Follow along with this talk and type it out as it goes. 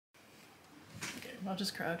I'll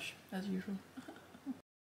just crouch, as usual.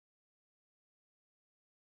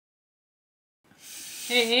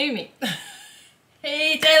 Hey, Amy.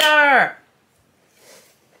 Hey, Taylor!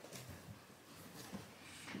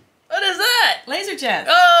 What is that? Laser chess.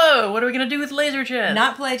 Oh, what are we going to do with laser chess?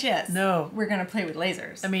 Not play chess. No. We're going to play with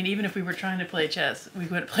lasers. I mean, even if we were trying to play chess, we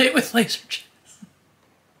wouldn't play it with laser chess.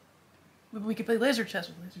 We could play laser chess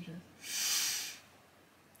with laser chess.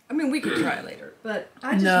 I mean, we could try later, but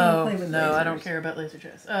I just want to play with lasers. No, I don't care about laser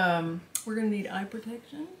chess. We're going to need eye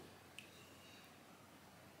protection.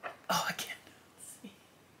 Oh, I can't see.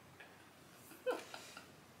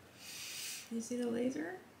 Do you see the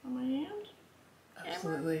laser on my hand?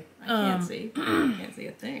 Absolutely. I can't see. I can't see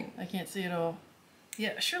a thing. I can't see at all.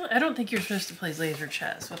 Yeah, surely. I don't think you're supposed to play laser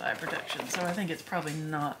chess with eye protection, so I think it's probably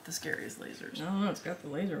not the scariest lasers. No, it's got the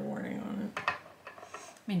laser warning on it. I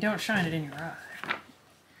mean, don't shine it in your eye.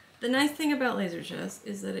 The nice thing about laser chess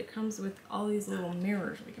is that it comes with all these little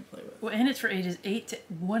mirrors we can play with. Well, and it's for ages 8 to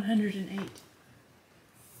 108.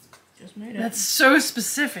 Just made it. That's so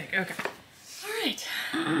specific. Okay. All right.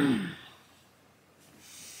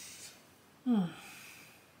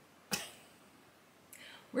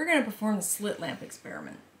 We're going to perform the slit lamp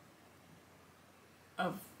experiment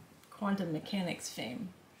of quantum mechanics fame.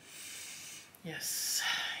 Yes.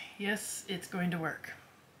 Yes, it's going to work.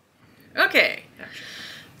 Okay.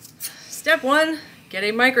 Step 1, get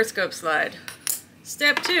a microscope slide.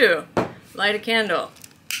 Step 2, light a candle.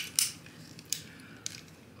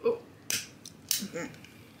 Oh.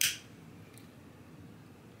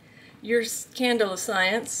 Your candle of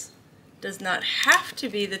science does not have to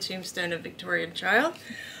be the tombstone of Victorian child,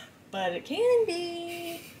 but it can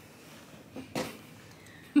be.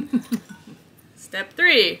 Step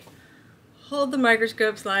 3, hold the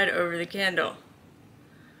microscope slide over the candle.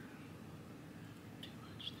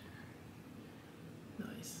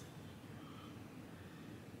 Nice.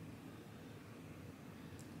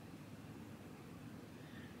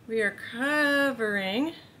 We are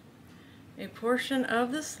covering a portion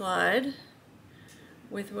of the slide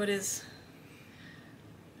with what is,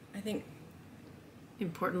 I think,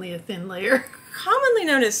 Importantly, a thin layer. commonly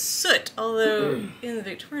known as soot, although in the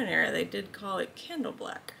Victorian era they did call it candle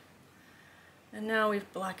black. And now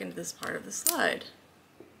we've blackened this part of the slide.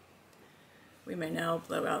 We may now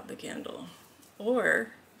blow out the candle.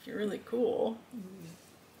 Or, if you're really cool,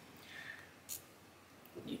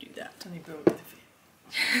 you do that. Let me go over the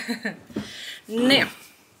feet. Now,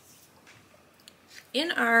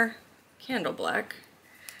 in our candle black,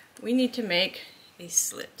 we need to make a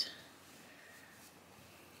slit.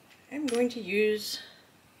 I'm going to use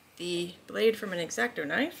the blade from an X-Acto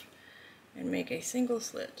knife and make a single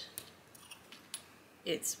slit.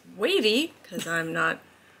 It's wavy because I'm not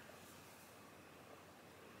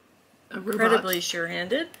incredibly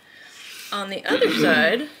sure-handed. On the other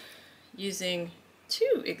side, using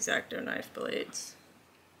 2 X-Acto knife blades,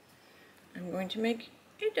 I'm going to make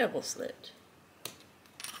a double slit.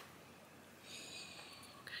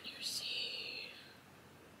 Can you see?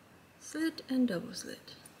 Slit and double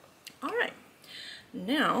slit. Alright,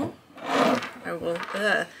 now I will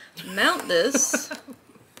mount this.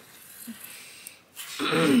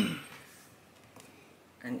 And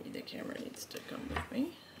the camera needs to come with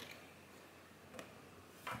me.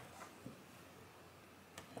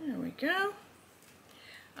 There we go.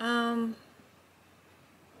 And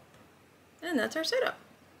that's our setup.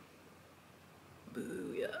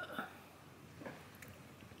 Booyah.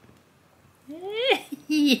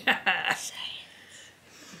 Yeah.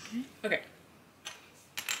 Okay.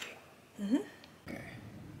 Okay.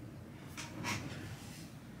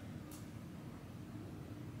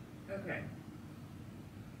 Okay.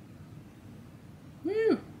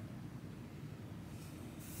 Woo.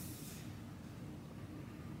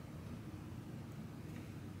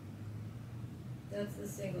 That's the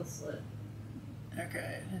single slit.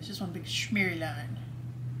 Okay, it's just one big schmeary line.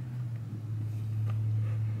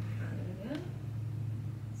 And again,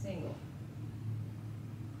 single.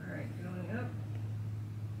 Alright, going up.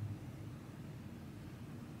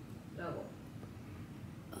 Double.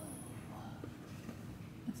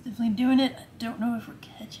 It's definitely doing it. I don't know if we're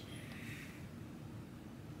catching it.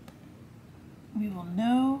 We will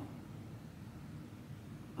know.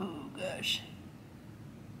 Oh gosh.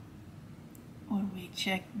 When we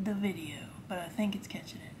check the video, but I think it's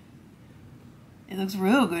catching it. It looks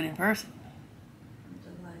real good in person. I'm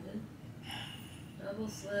delighted. Double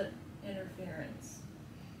slit interference.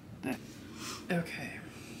 Okay.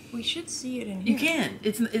 We should see it in here. You can.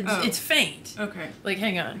 It's faint. Okay. Like,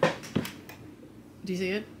 hang on. Do you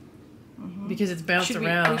see it? Because it's bounced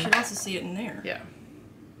around. We should also see it in there. Yeah.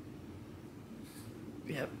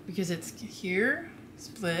 Yep, because it's here,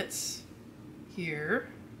 splits, here,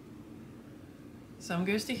 some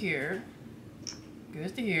goes to here,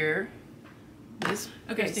 goes to here, this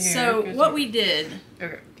okay, goes to here, so goes what to we did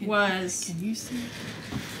okay. was... Can you see?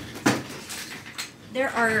 There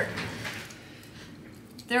are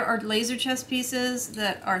laser chess pieces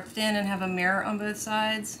that are thin and have a mirror on both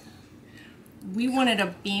sides. We wanted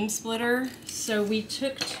a beam splitter, so we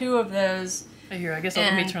took 2 of those. Oh, here, I guess I'll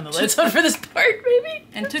let me turn the lights on for this part, maybe.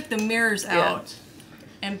 And took the mirrors out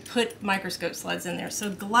and put microscope slides in there. So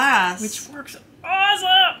glass, which works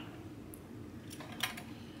awesome,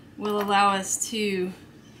 will allow us to,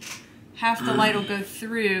 half the light will go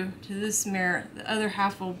through to this mirror, the other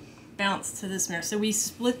half will bounce to this mirror. So we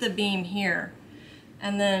split the beam here,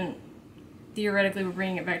 and then theoretically we're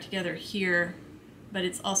bringing it back together here, but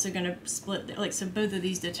it's also going to split, like, so both of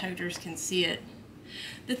these detectors can see it.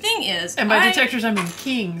 The thing is, and by detectors I mean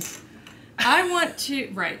kings. I want to,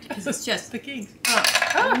 right, because it's just the kings.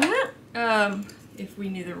 If we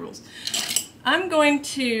knew the rules. I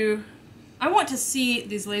want to see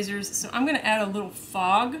these lasers, so I'm going to add a little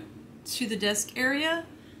fog to the desk area.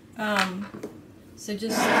 So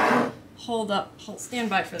just stand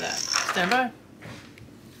by for that. Stand by.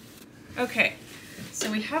 Okay, so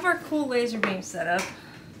we have our cool laser beam set up,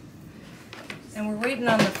 and we're waiting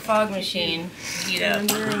on the fog machine to heat up.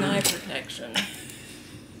 And we're in eye protection.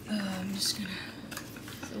 I'm just gonna,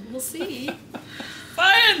 so we'll see.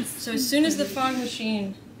 Science! So as soon as the fog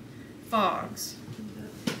machine fogs,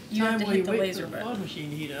 you have to hit the laser button. Fog machine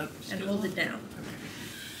to heat up. And hold it down.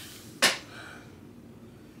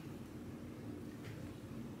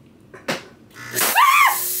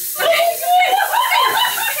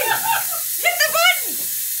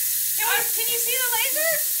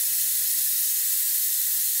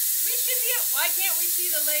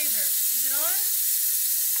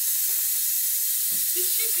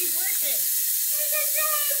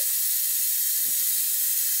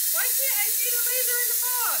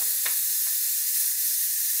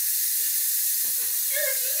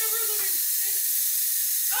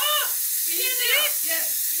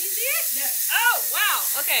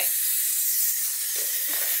 Okay.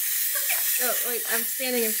 Oh, wait, I'm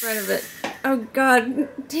standing in front of it. Oh, God.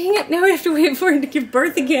 Dang it. Now I have to wait for it to give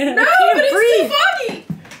birth again. No, I can't but breathe. it's still foggy.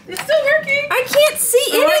 It's still working. I can't see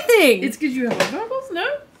anything. It's because you have goggles?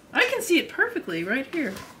 No? I can see it perfectly right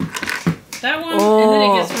here. That one, and then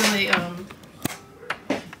it gets really,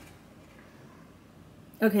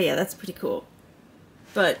 Okay, yeah, that's pretty cool.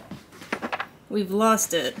 But we've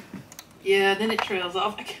lost it. Yeah, then it trails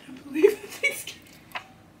off. I can't believe it.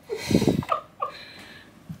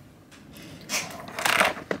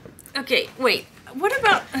 Okay, wait. What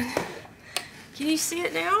about... Can you see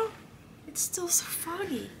it now? It's still so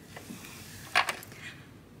foggy.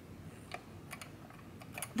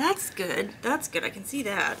 That's good. That's good. I can see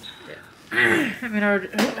that. Yeah. I mean,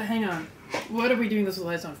 hang on. What are we doing this with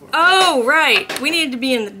lights on for? Oh, right. We needed to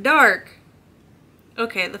be in the dark.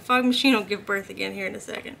 Okay, the fog machine will give birth again here in a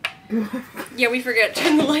second. Yeah, we forgot to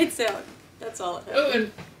turn the lights out. That's all it has. Oh,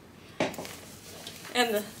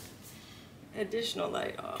 and the additional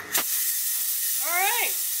light off.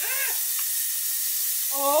 Alright!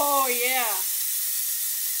 Oh, yeah.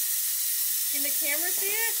 Can the camera see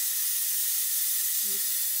it?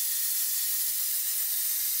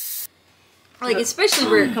 Like, especially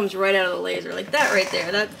where it comes right out of the laser. Like that right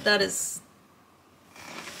there. That is...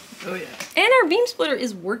 Oh, yeah. And our beam splitter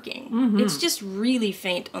is working. Mm-hmm. It's just really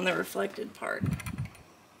faint on the reflected part.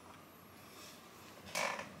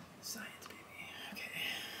 Science, baby. Okay.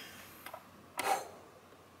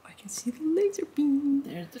 I can see the laser beam.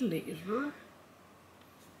 There's the laser.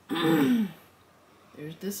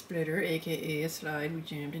 There's the splitter, aka a slide we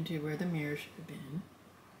jammed into where the mirror should have been.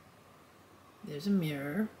 There's a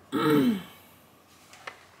mirror.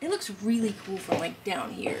 It looks really cool from like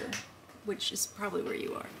down here, which is probably where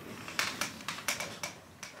you are.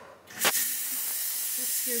 That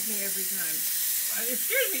scares me every time. It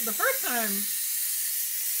scares me the first time.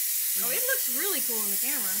 Oh, it looks really cool in the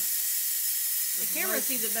camera. The camera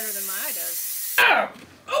sees it better than my eye does. Oh!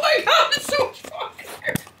 Oh my god, it's so much fog!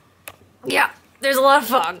 Yeah, there's a lot of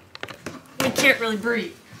fog. We can't really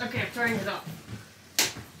breathe. Okay, I'm turning it off.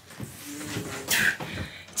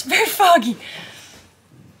 It's very foggy.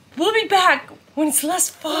 We'll be back when it's less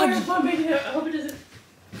foggy. I hope it doesn't...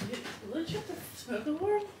 Will it shut the smoke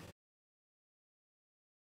alarm?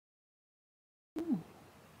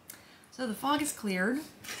 So the fog is cleared.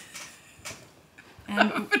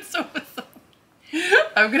 And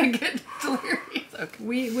I'm gonna get delirious. Okay.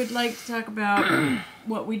 We would like to talk about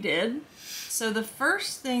what we did. So the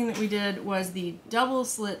first thing that we did was the double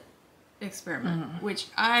slit experiment, which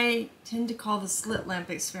I tend to call the slit lamp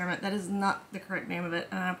experiment. That is not the correct name of it,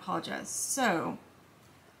 and I apologize. So,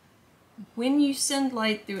 when you send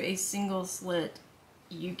light through a single slit,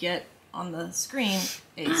 you get on the screen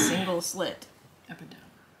a single slit. Up and down.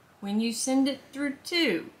 When you send it through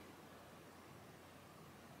two,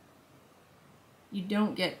 you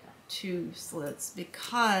don't get two slits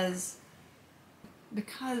because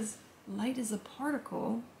light is a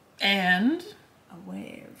particle and a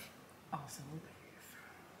wave. Also a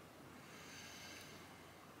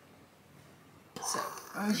So,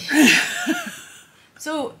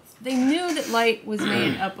 so they knew that light was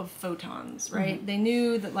made up of photons, right? Mm-hmm. They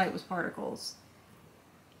knew that light was particles.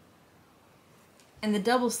 And the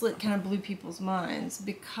double slit kind of blew people's minds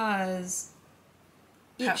because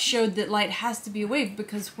it showed that light has to be a wave,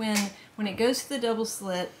 because when it goes to the double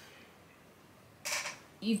slit,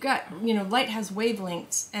 you've got, light has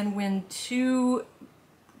wavelengths, and when two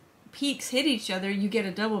peaks hit each other, you get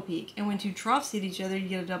a double peak, and when two troughs hit each other, you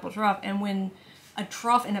get a double trough, and when a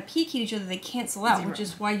trough and a peak hit each other, they cancel out, which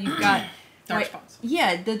is why you've got dark spots.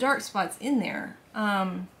 Yeah, the dark spots in there.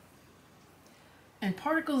 And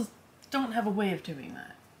particles don't have a way of doing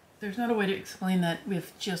that. There's not a way to explain that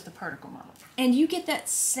with just a particle model. And you get that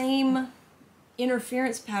same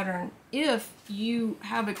interference pattern if you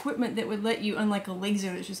have equipment that would let you, unlike a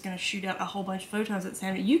laser that's just going to shoot out a whole bunch of photons at the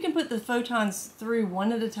same time, you can put the photons through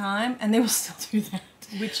one at a time and they will still do that.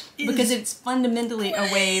 Which is because it's fundamentally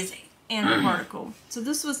a wave and a particle. So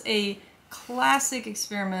this was a classic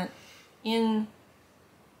experiment in,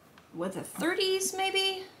 what, the 30s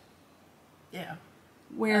maybe? Yeah.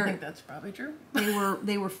 Where I think that's probably true.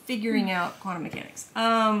 they were figuring out quantum mechanics.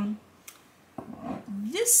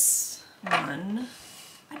 This one,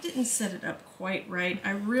 I didn't set it up quite right.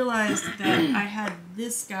 I realized that I had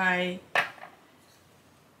this guy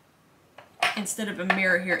instead of a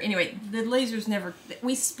mirror here. Anyway, the lasers never...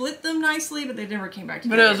 We split them nicely, but they never came back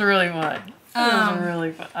together. But it was really fun. It was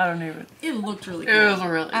really fun. I don't even... It looked really cool. It was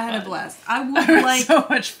really fun. I had a blast. I would like... so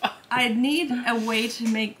much fun. I'd need a way to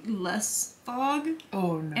make less fog.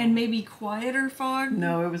 Oh, no. And maybe quieter fog.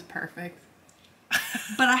 No, it was perfect.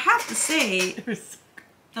 But I have to say... It was so good.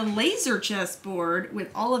 The laser chessboard, with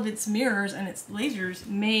all of its mirrors and its lasers,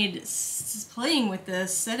 made playing with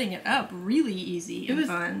this, setting it up, really easy and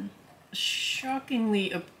fun.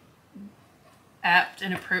 Shockingly apt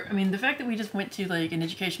and appropriate. I mean, the fact that we just went to like an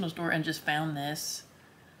educational store and just found this,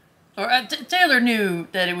 or Taylor knew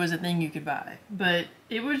that it was a thing you could buy, but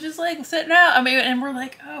it was just like sitting out. I mean, and we're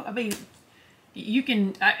like, oh, I mean, you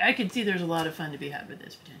can. I could see there's a lot of fun to be had with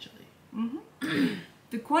this potentially. Mm-hmm.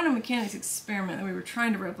 The quantum mechanics experiment that we were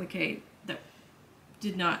trying to replicate that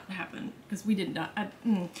did not happen because we did not.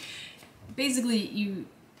 Basically, you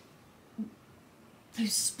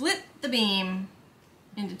split the beam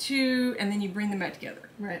into two, and then you bring them back together.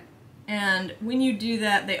 Right. And when you do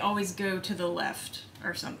that, they always go to the left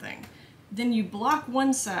or something. Then you block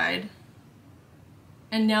one side,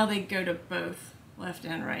 and now they go to both left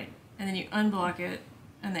and right. And then you unblock it,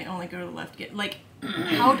 and they only go to the left again. Like,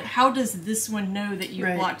 how does this one know that you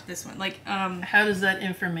blocked this one? Like, how does that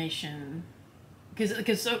information?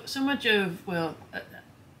 Because so much of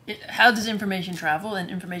how does information travel, and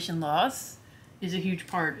information loss is a huge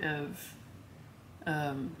part of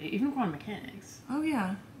even quantum mechanics. Oh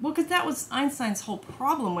yeah, well, because that was Einstein's whole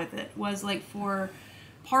problem with it, was like for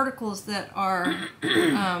particles that are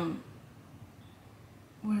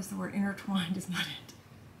what is the word? Intertwined is not it.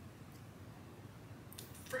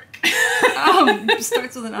 It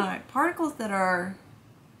starts with an I. Particles that are...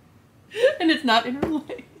 And it's not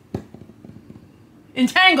interrelated.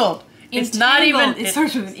 Entangled. It's not even... It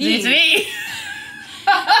starts with an E. It's an E.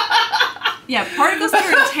 Yeah, particles that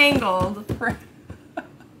are entangled.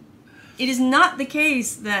 It is not the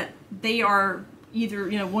case that they are either,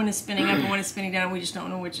 one is spinning up and one is spinning down, and we just don't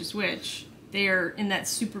know which is which. They are in that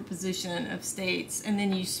superposition of states, and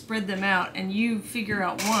then you spread them out, and you figure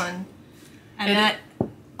out one, and that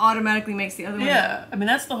automatically makes the other one. Yeah, I mean,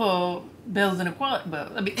 that's the whole Bell's inequality.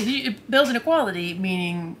 Well, I mean, Bell's inequality,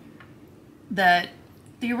 meaning that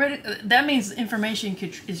that means information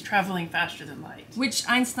is traveling faster than light. Which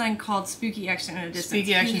Einstein called spooky action at a distance.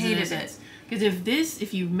 Spooky action he hated at a distance. Because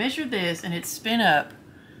if you measure this and it's spin up,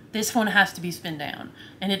 this one has to be spin down.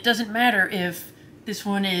 And it doesn't matter if this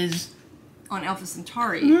one is on Alpha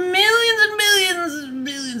Centauri millions and millions and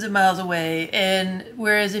millions of miles away, and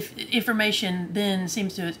whereas if information then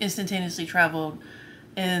seems to instantaneously travel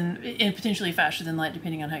and potentially faster than light,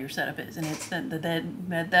 depending on how your setup is, and it's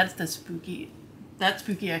that's the spooky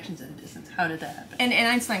actions at a distance. How did that happen? And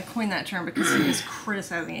Einstein coined that term because he was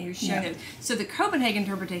criticizing it. He was showing it. So the Copenhagen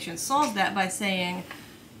interpretation solves that by saying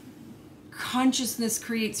consciousness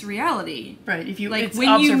creates reality. Right. If you Like it's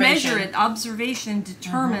when you observation. measure it, observation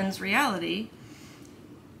determines reality.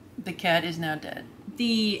 The cat is now dead.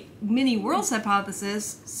 The many worlds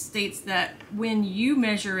hypothesis states that when you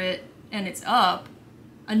measure it and it's up,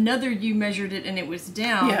 another you measured it and it was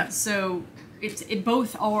down. Yeah. So it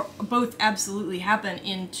both absolutely happen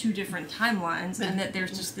in two different timelines, and that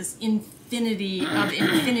there's just this infinity of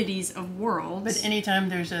infinities of worlds. But anytime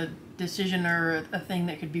there's a decision or a thing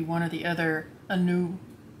that could be one or the other, a new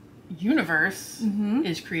universe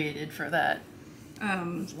is created for that.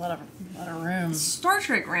 There's a lot of room. Star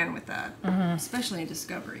Trek ran with that, especially in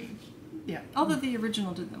Discovery. Yeah. Although the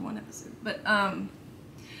original did that one episode, but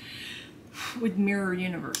with mirror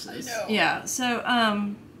universes. I know. Yeah.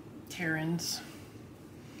 So Terrans.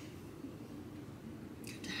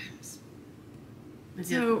 good times. But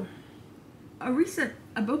So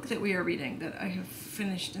a book that we are reading that I have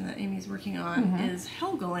finished and that Amy's working on is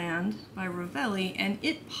Helgoland by Rovelli, and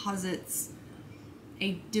it posits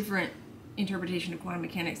a different interpretation of quantum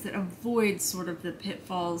mechanics that avoids sort of the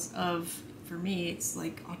pitfalls of, for me, it's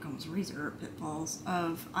like Occam's razor pitfalls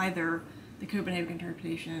of either the Copenhagen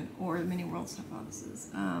interpretation or the many worlds hypothesis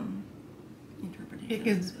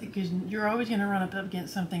interpretation. Because you're always going to run up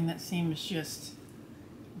against something that seems just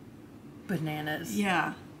bananas.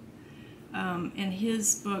 Yeah. And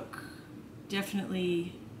his book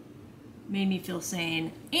definitely made me feel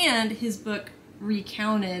sane. And his book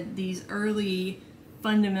recounted these early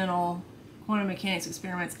fundamental quantum mechanics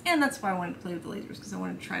experiments. And that's why I wanted to play with the lasers, because I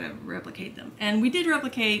wanted to try to replicate them. And we did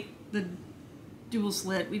replicate the dual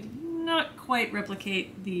slit. We did not quite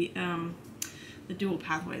replicate the dual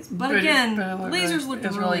pathways. But again, lasers looked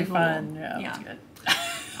really cool. Fun. Yeah, it was good.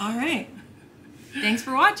 All right. Thanks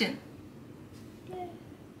for watching.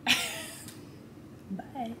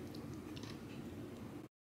 Bye.